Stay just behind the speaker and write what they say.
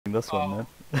this one, man.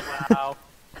 Wow.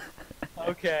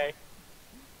 Okay.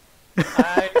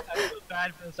 I feel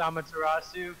bad for this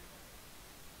Amaterasu.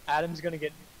 Adam's gonna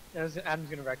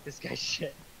wreck this guy's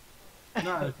shit.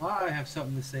 Not if I have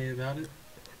something to say about it.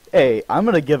 Hey, I'm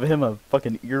gonna give him a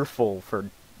fucking earful for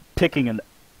picking an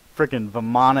frickin'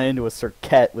 Vamana into a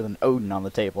Cirquette with an Odin on the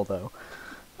table, though.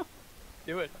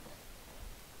 Do it.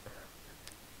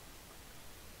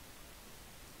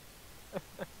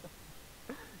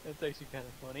 That's actually kind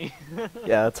of funny.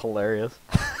 Yeah, that's hilarious.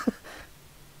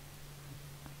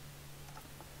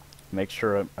 Make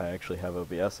sure I actually have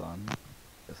OBS on.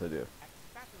 Yes, I do.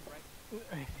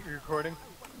 You're recording?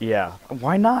 Yeah.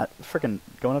 Why not? Frickin'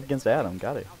 going up against Adam.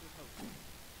 Got it.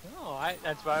 No,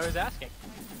 that's why I was asking.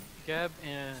 Geb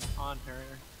and on her.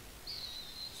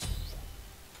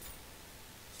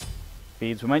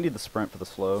 Beads, we might need the sprint for the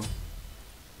slow.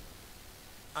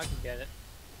 I can get it.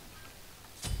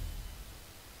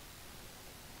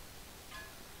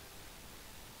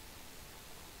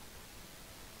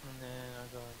 And then I'll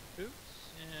go in boots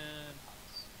and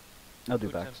pots. I'll do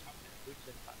Boots backs. and pots, boots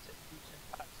and pots, boots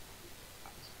and pots, boots and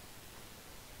pots.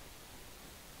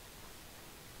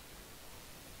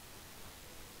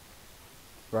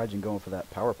 Raijin going for that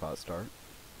power pot start.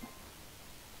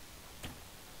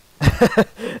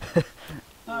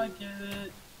 I get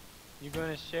it. You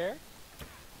gonna share?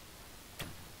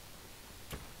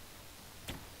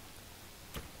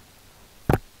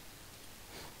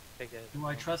 Take it. Do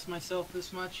I trust myself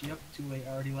this much? Yep, too late.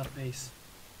 I already left base.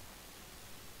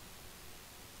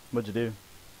 What'd you do?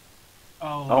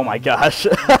 Oh, Oh my gosh.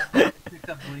 Picked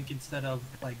up Blink instead of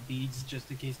like beads just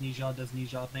in case Nijal does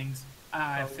Nijal things.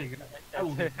 I figured I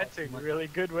will get That's a much. really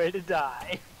good way to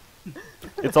die.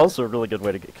 It's also a really good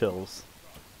way to get kills.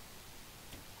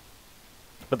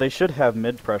 But they should have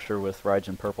mid pressure with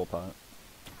Raijin purple pot.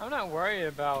 I'm not worried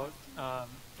about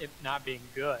it not being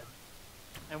good.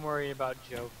 I'm worried about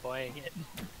Joe playing it.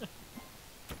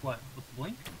 What? With the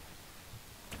Blink?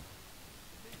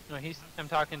 No, I'm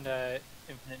talking to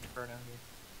Infinite Inferno here.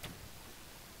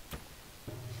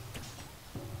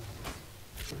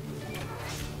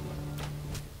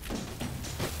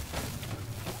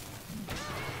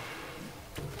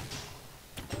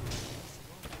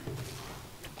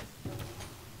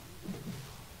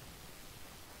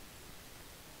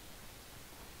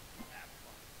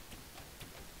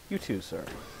 You too, sir.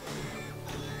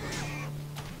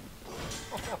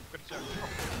 Oh, good job.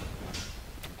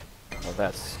 Oh,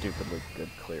 that's stupidly good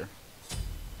clear.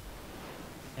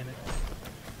 Damn it.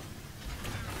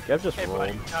 Geb just Hey, rolled.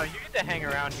 buddy. No, you get to hang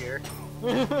around here.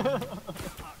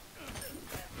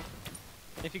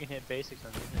 If you can hit basics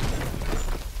on me.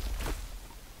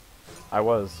 I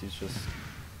was, he's just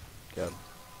Geb.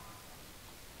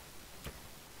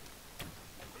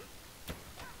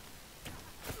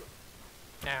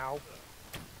 Ow.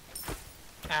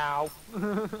 Ow.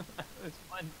 It's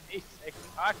one basic.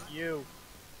 Fuck you.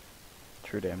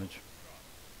 True damage.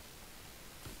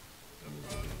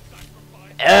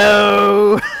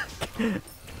 Oh!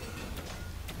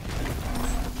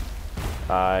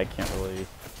 I can't really.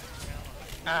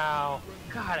 Ow.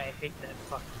 God, I hate that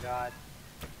fucking god.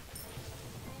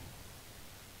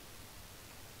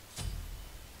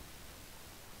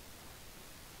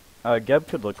 Geb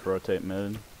could look rotate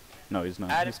mid. No, he's not.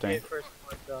 Adam He's staying. gave first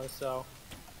blood though, so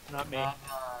not me. That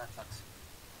sucks.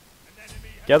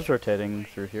 Geb's rotating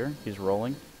through here. He's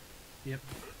rolling. Yep.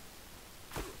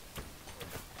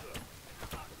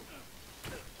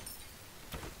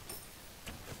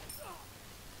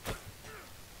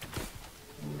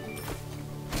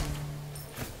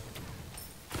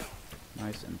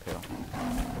 Nice impale. I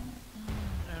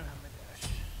don't have my dash.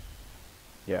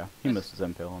 Yeah, he missed his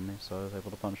impale on me, so I was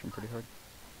able to punish him pretty hard.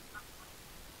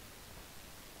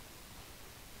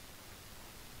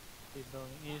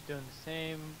 He's doing the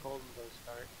same golden bow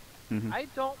start. Mm-hmm. I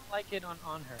don't like it on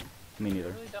her. Me I neither.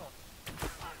 really don't.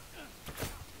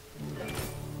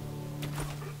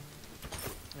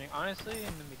 I mean, honestly, in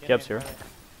the beginning, Geb's here.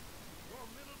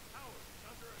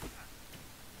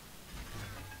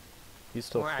 He's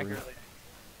still more free. accurately,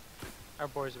 our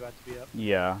board's about to be up.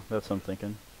 Yeah, that's what I'm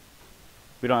thinking.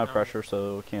 We don't have No. pressure,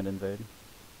 so we can't invade.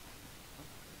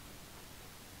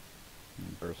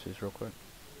 Burst these real quick.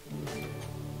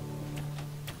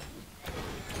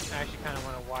 I actually kind of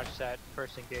want to watch that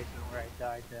first engagement where I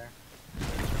died there. I'm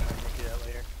gonna do that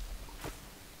later.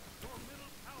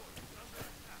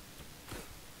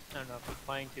 I don't know if I'm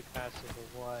playing too passive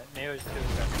or what. Maybe it was too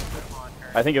aggressive on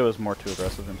her. I think it was more too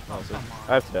aggressive than passive. come on.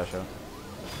 I have to dash out.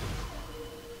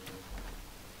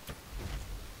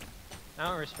 I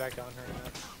don't respect on her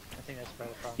enough. I think that's part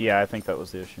of the problem. Yeah, I think that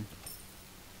was the issue.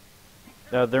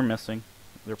 They're missing.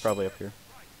 They're probably up here.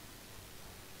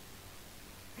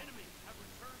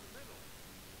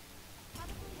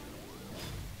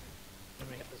 Let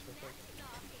me get this real quick.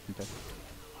 Okay.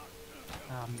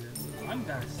 I'm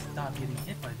gotta stop getting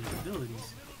hit by these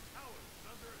abilities.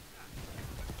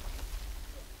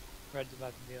 Red's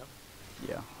about to be up.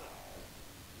 Yeah.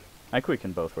 I think we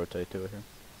can both rotate to it here.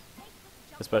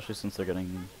 Especially since they're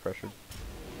getting pressured.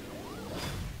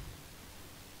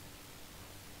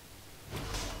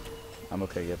 I'm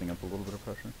okay giving up a little bit of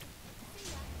pressure.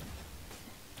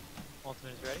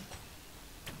 Ultimate is ready.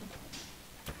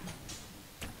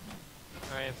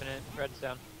 Alright, Infinite. Red's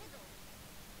down.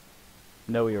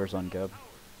 No ears on Geb.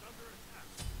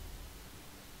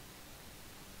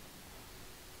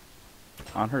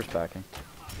 On her's backing.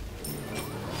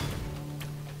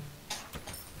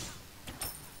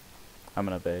 I'm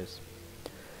gonna base.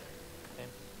 Okay.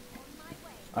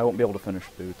 I won't be able to finish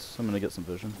boots. I'm gonna get some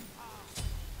vision.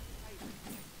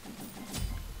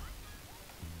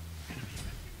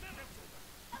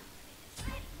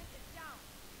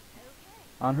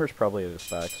 On her's probably at his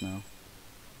backs now.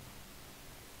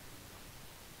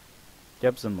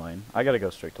 Geb's in lane. I gotta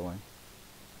go straight to lane.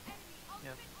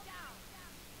 Yep.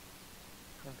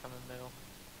 I'm coming middle.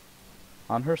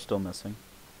 On her's still missing.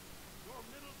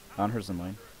 On her's in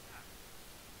lane.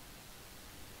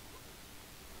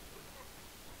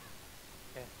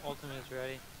 Okay, ultimate is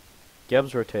ready.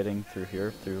 Geb's rotating through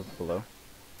here, through below.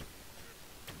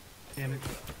 Damn it.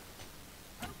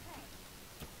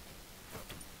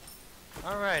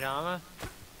 Alright, Ama.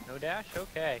 No dash?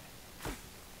 Okay.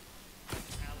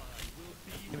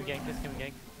 Can we gank this? Can we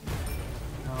gank?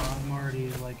 I'm already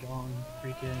like on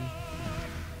freaking.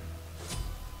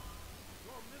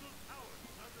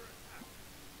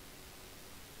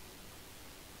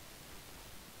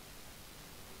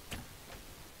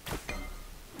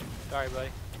 Sorry, buddy.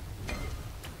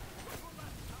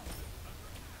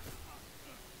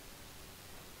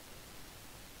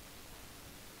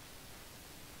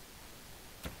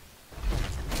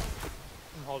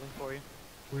 I'm holding for you.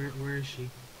 Where is she?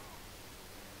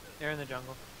 They're in the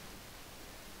jungle.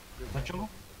 Left jungle?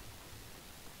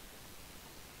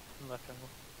 In left jungle.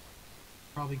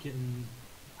 Probably getting.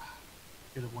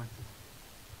 Could have went.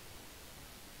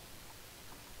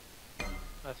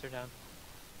 Lefts are down.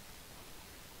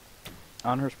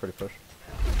 On her's pretty pushed.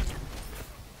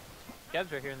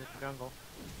 Geb's right here in the jungle.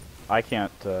 I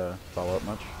can't follow up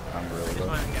much. I'm really Just low.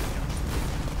 wanted to get him.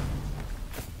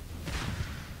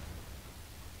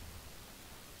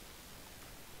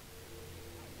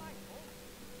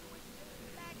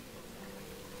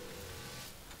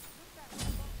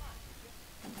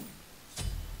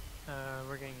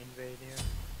 We're getting invaded here.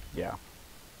 Yeah.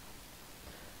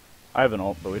 I have an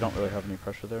ult, but we don't really have any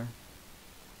pressure there.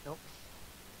 Nope.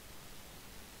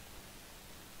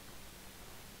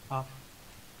 Off.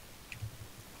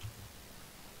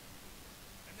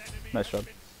 Nice job.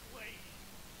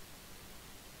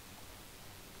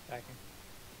 Backing.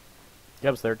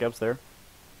 Geb's there, Geb's there.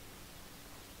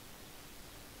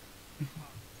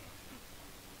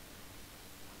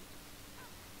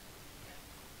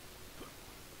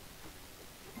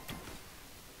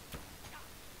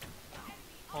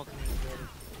 Ultimate is ready.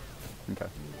 Okay.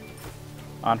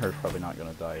 On her's probably not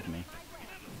gonna die of me.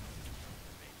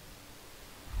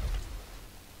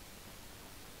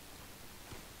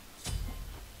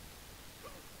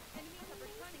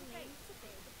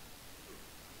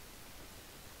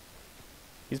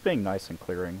 He's being nice and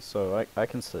clearing, so I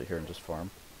can sit here and just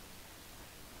farm.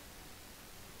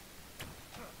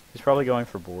 He's probably going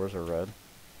for boars or red.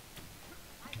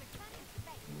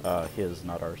 His,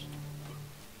 not ours.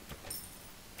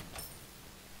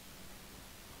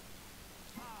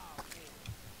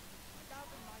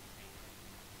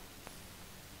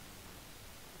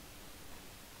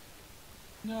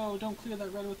 No, don't clear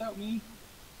that red without me.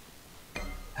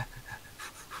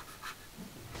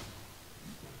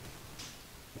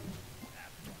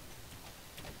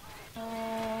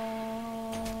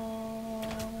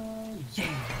 Yeah.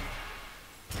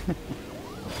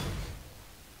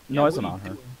 No, Yeah, isn't what are on you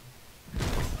her. doing?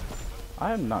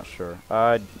 I'm not sure.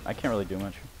 I can't really do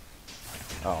much.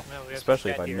 Oh, No, we have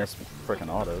especially if some I cat miss frickin'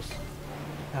 autos.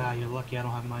 Ah, you're lucky I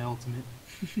don't have my ultimate.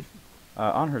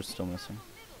 On her's still missing.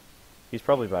 He's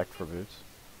probably back for boots.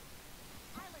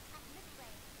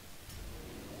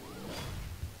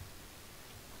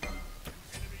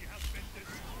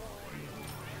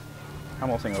 I'm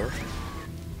ulting over.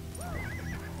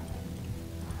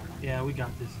 Yeah, we got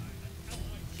this.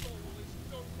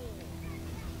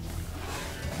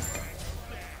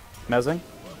 Mezzing.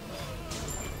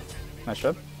 Nice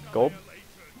job. Gold.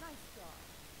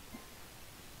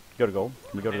 Go to gold.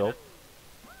 Can we go to gold?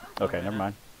 Okay, never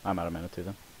mind. I'm out of mana too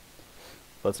then.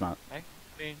 Let's not.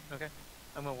 Okay.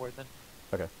 I'm gonna ward then.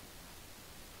 Okay.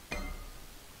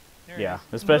 There he Yeah, is.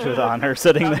 especially with Honor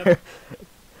sitting Found him. there.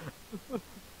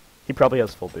 He probably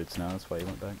has full boots now, that's why he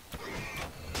went back.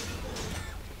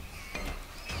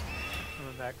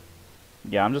 Coming back.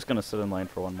 Yeah, I'm just gonna sit in lane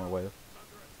for one more wave.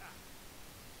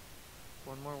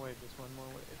 One more wave, just one more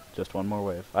wave. Just one more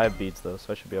wave. I have beads though,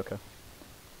 so I should be okay.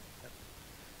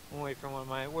 I'll wait for one of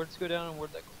my wards to go down and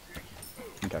ward that goes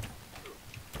through. Okay.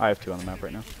 I have 2 on the map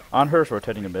right now. On her's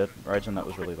rotating a mid. Raijin, that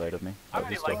was really late of me. I but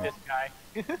really he's still like here.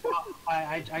 this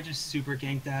guy. I just super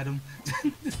ganked at him.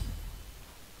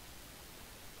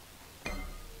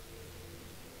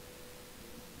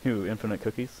 Who, Infinite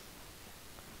Cookies?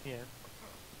 Yeah.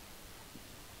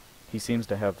 He seems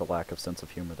to have the lack of sense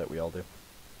of humor that we all do.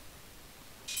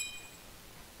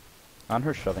 On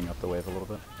her shoving up the wave a little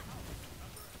bit.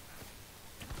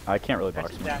 I can't really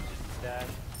box Actually, him. dash.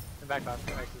 The back off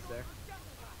Ice is there.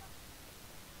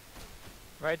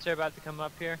 Rights are about to come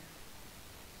up here.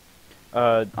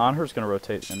 On her's gonna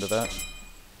rotate into that.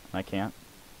 I can't.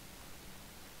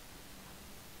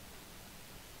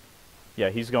 Yeah,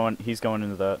 he's going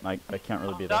into that, and I can't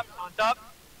really be there. On top.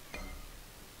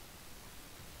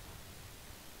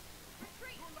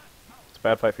 It's a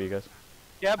bad fight for you guys.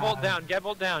 Get bolt down, get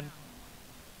bolt down.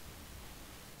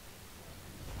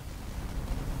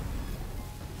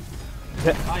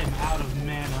 I am out of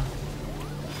mana.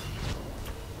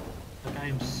 Like I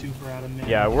am super out of mana.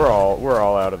 Yeah, we're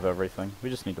all out of everything.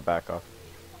 We just need to back off.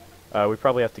 We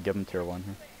probably have to give him tier 1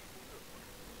 here.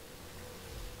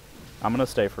 I'm gonna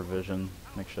stay for vision,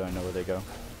 make sure I know where they go.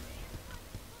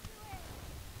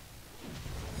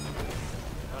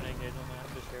 Don't engage on that,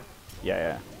 I'm just here.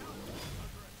 Yeah.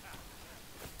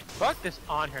 Fuck this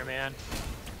on her, man.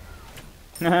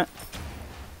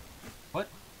 What?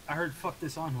 I heard fuck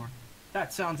this on her.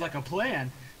 That sounds like a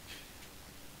plan.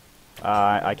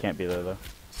 I can't be there though.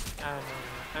 I don't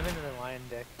know. I'm into the lion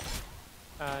deck.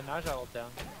 Naja ult down,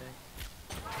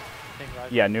 I think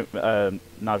Raj Yeah,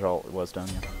 Najal was done,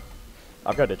 yeah.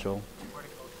 I've got Ichul.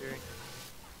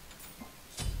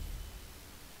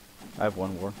 I have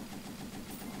 1 war.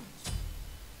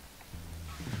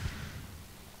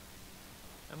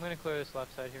 I'm gonna clear this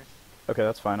left side here. Okay,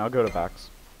 that's fine. I'll go to backs.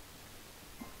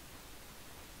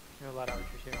 There are a lot of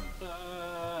archers here.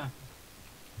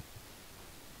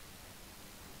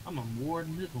 I'm a ward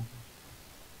middle.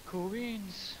 Cool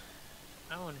beans.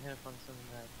 I want to hit up on some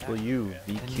of that. Will you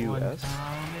Anyone VQS?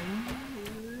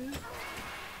 coming?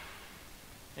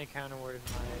 They counter worded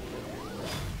my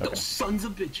Okay. Those sons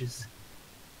of bitches.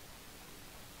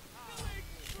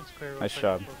 Let's clear real Nice quick.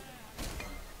 job.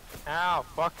 Ow,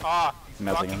 fuck off. you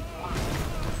Mezzing fucking- him.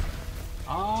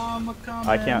 I'm a coming.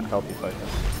 I can't help you fight him.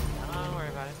 Don't worry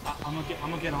about it. I'm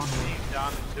gonna get on him.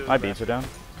 Down into My it, beads are down.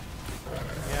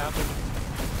 Yeah.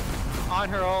 On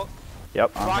her ult.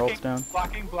 Yep, on Blocking, holds down.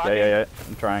 blocking, blocking. Yeah.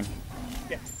 I'm trying.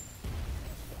 Yeah.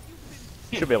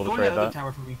 Should be able to Go trade the other that.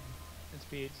 tower for me. It's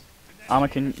beads. Amma,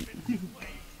 can...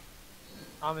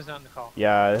 Ama's not in the call.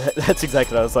 Yeah, that's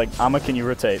exactly what I was like. Amma, can you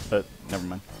rotate? But never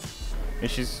mind. I mean,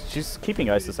 she's keeping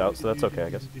Isis out, so that's okay, I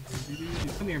guess.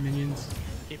 Come here, minions.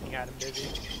 Keeping Adam busy.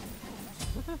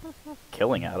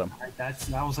 Killing Adam. That's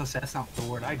not the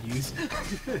word I'd use.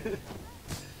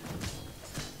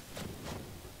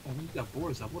 Oh, you got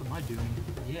boars up. What am I doing?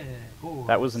 Yeah, boars.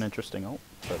 That was an interesting ult,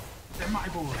 but They're my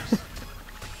boars.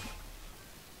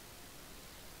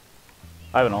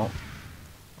 I have an ult.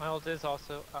 My ult is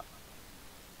also I'm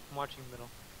watching middle.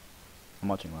 I'm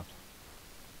watching left.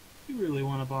 You really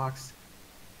want a box?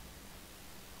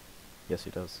 Yes,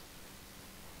 he does.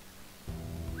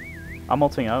 I'm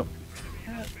ulting out.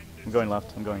 I'm going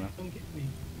left. I'm going left. Don't get me.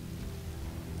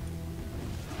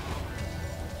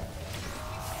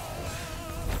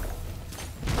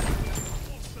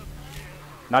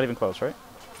 Not even close, right?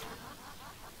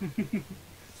 I'm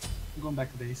going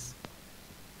back to base.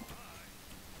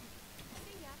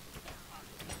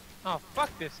 Oh, fuck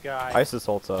this guy. Isis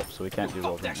ults up, so we can't do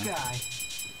well Fuck right that now. guy.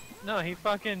 No, he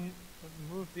fucking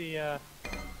moved the,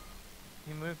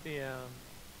 he moved the,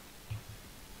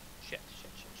 shit.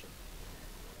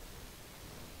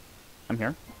 I'm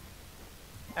here.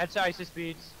 That's Isis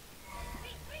beads.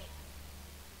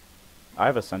 I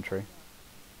have a sentry.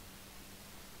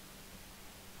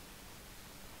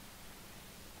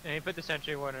 And he put the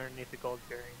sentry one underneath the gold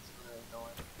carrying, so really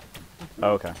annoying.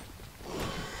 Oh, okay.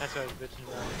 That's what I was bitching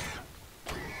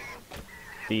about.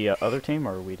 The other team,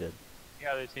 or we did? The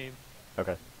other team.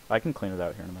 Okay. I can clean it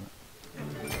out here in a minute.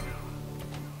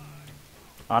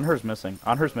 On her's missing.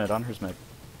 On her's mid. On her's mid.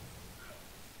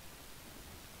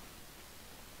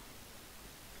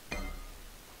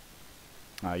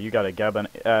 You got a Geb and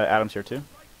Adam's here too.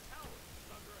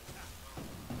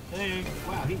 Hey,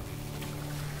 wow, he.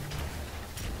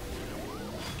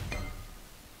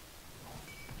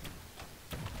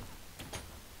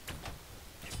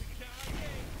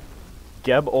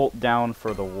 Geb ult down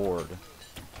for the ward.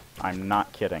 I'm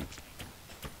not kidding.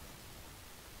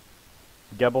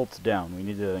 Geb ult's down. We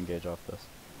need to engage off this.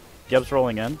 Geb's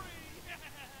rolling in.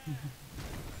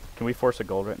 Can we force a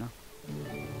gold right now?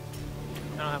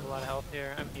 I don't have a lot of health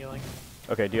here. I'm healing.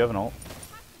 Okay, do you have an ult?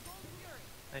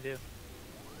 I do.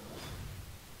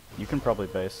 You can probably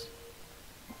base.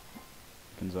 You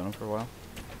can zone him for a while.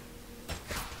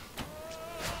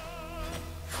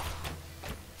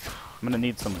 I'm gonna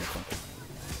need someone to tank it.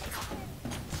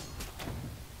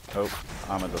 Oh,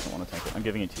 Amma doesn't want to tank it. I'm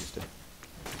giving it to you, Stu.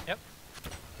 Yep.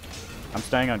 I'm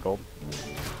staying on gold.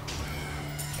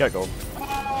 Got gold.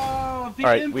 Oh,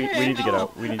 Alright, we need to get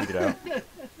out. We need to get out.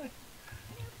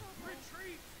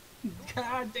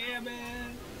 God damn it!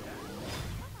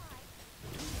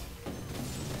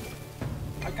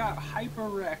 I got hyper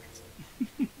wrecked.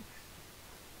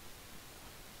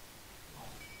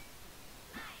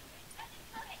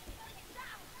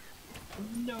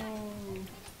 No.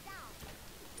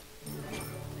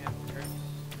 Yeah, sure.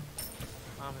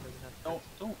 Mama doesn't have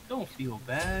Don't feel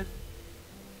bad.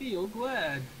 Feel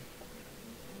glad.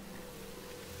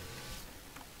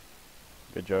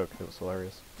 Good joke. It was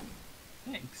hilarious.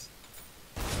 Thanks.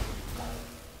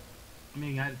 I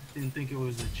mean, I didn't think it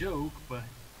was a joke, but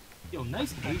yo,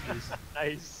 nice gauges.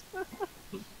 Nice.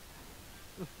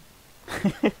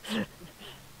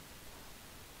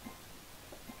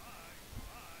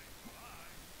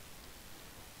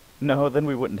 No, then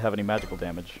we wouldn't have any magical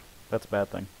damage. That's a bad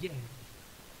thing. Yeah.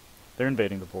 They're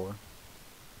invading the boar.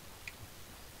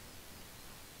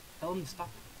 Tell him to stop.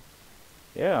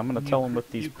 Yeah, I'm gonna When you tell him crit-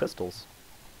 with these you crit- pistols.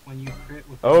 When you crit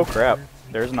with. Oh the crap! crit,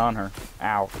 There's an on her.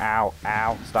 Ow! Ow!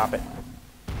 Ow! Stop it!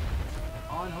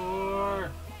 On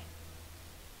her.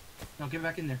 No, get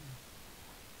back in there.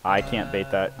 I can't bait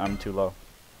that. I'm too low.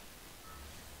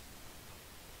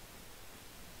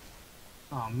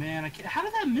 Oh man, I can't. How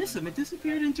did that miss him? It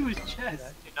disappeared into his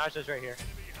chest. Dude, Naja's right here.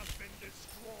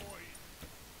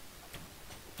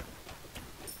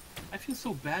 I feel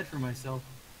so bad for myself.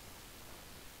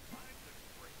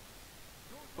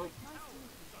 Oh,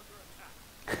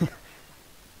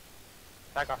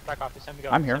 Back off. It's time to go.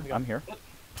 I'm It's here. time to go. I'm here.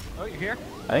 Oh, you're here?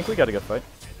 I think we got a good fight.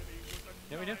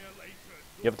 Yeah, we do. You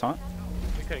have a taunt?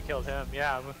 We could have killed him,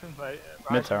 yeah, but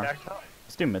Mid tower.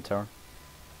 Let's do mid tower.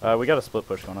 We got a split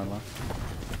push going on left.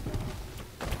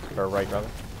 Or right, rather.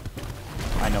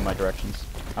 I know my directions.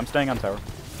 I'm staying on tower.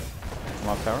 I'm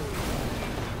off tower.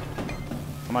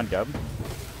 Come on, Geb.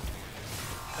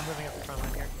 I'm moving up the front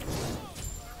line here.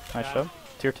 Nice Yeah. shove.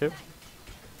 Tier 2.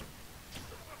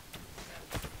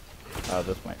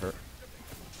 This might hurt.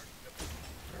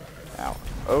 Ow.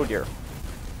 Oh dear.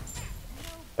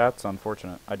 That's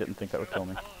unfortunate. I didn't think that would kill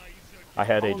me. I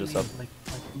had call Aegis me up. like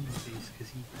Babyface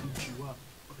because he beat you up.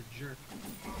 What a jerk.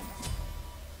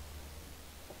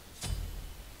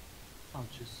 I'll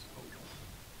just.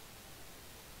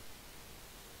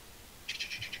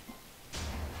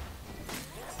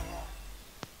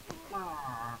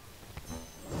 Ah.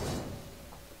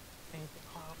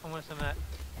 I want some of that.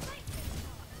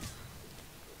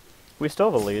 We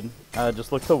still have a lead.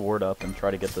 Just look the ward up and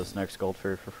try to get this next gold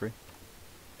fairy for free.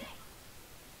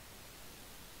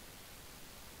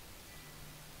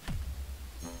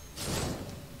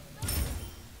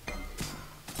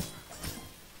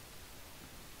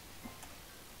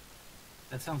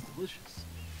 That sounds delicious.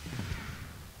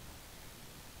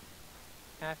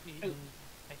 Happy Oh.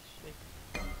 nice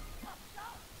shit.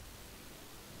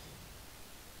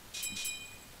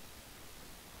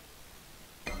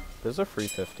 There's a free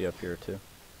 50 up here too.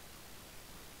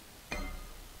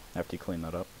 After you clean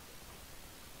that up.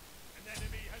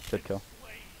 Good kill.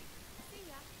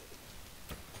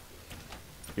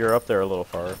 You're up there a little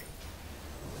far.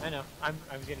 I know. I'm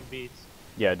getting beads.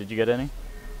 Yeah, did you get any?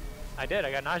 I did.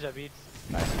 I got Naja beads.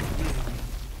 Nice.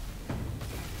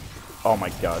 Oh my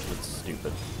gosh, it's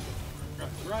stupid.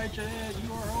 Right, Jed,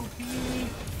 you are OP.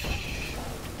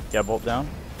 Yeah, bolt down.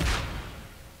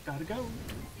 Gotta go.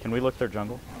 Can we look their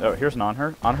jungle? Oh, here's an on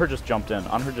her. On her just jumped in.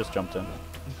 On her just jumped in.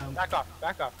 Back off.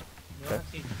 Back off. You Okay. wanna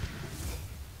see-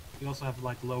 You also have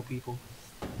like low people.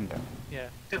 Okay. Yeah.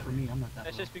 Except for me, I'm not that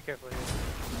Let's low. just be careful here.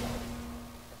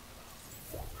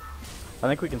 I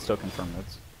think we can still confirm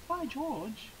mids. Bye,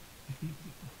 George.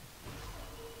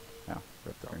 Yeah,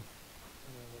 rip the ring.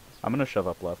 I'm gonna shove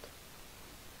up left.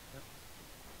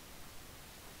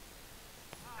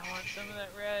 I want some of that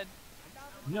red.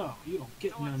 No, you don't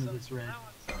get none of this red. I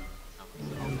want some.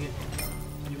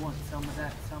 So you want some of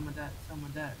that, some of that, some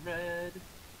of that.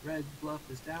 Red bluff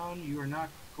is down. You are not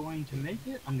going to make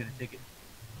it. I'm gonna take it.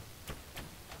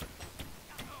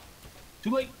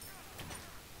 Too late.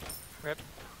 Rip.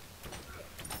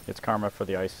 It's karma for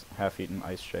the ice, half-eaten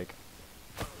ice shake.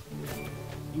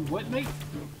 You what, mate?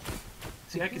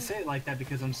 See, I can say it like that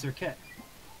because I'm Sir Ket.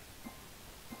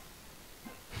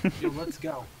 Yo, let's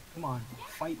go. Come on,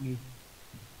 fight me.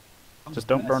 Just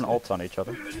don't burn ults on each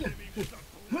other.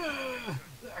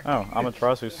 Oh,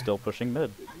 Amaterasu's still pushing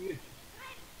mid.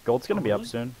 Gold's gonna be up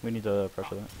soon. We need to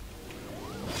pressure that.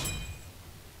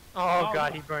 Oh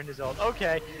god, he burned his ult.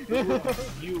 Okay.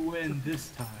 You win this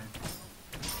time.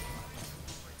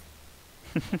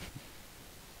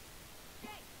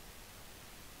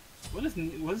 What does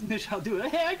Nishal do?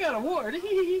 Hey, I got a ward.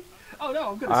 Oh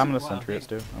no, I'm gonna sentry it,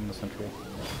 Stu. I'm gonna sentry it.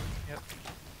 Yep.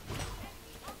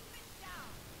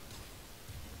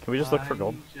 Can we just look for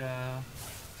gold?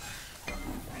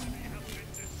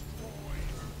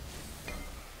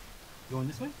 Going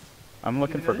this way? I'm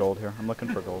looking for gold here. I'm looking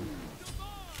for gold.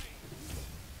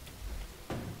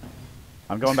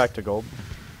 I'm going back to gold.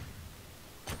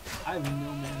 I have no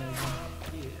mana.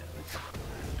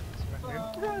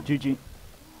 Yeah. GG.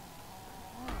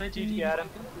 GG Adam.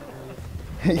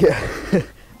 Yeah.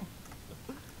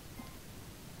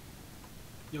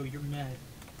 Yo, you're mad.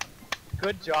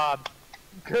 Good job.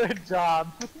 Good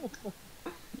job.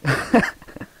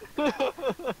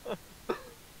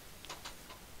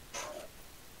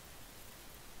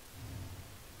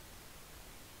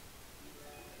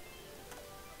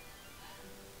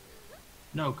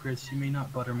 No, Chris, you may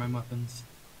not butter my muffins.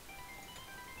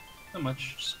 Not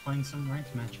much, just playing some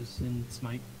ranked matches in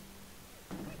Smite.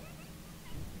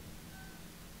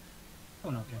 Oh,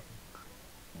 no, okay.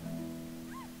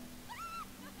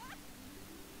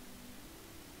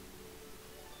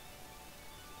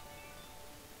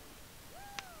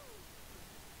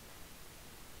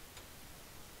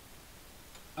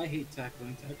 I hate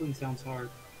tackling. Tackling sounds hard.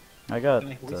 I got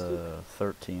Can I hoist it?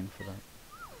 13 for that.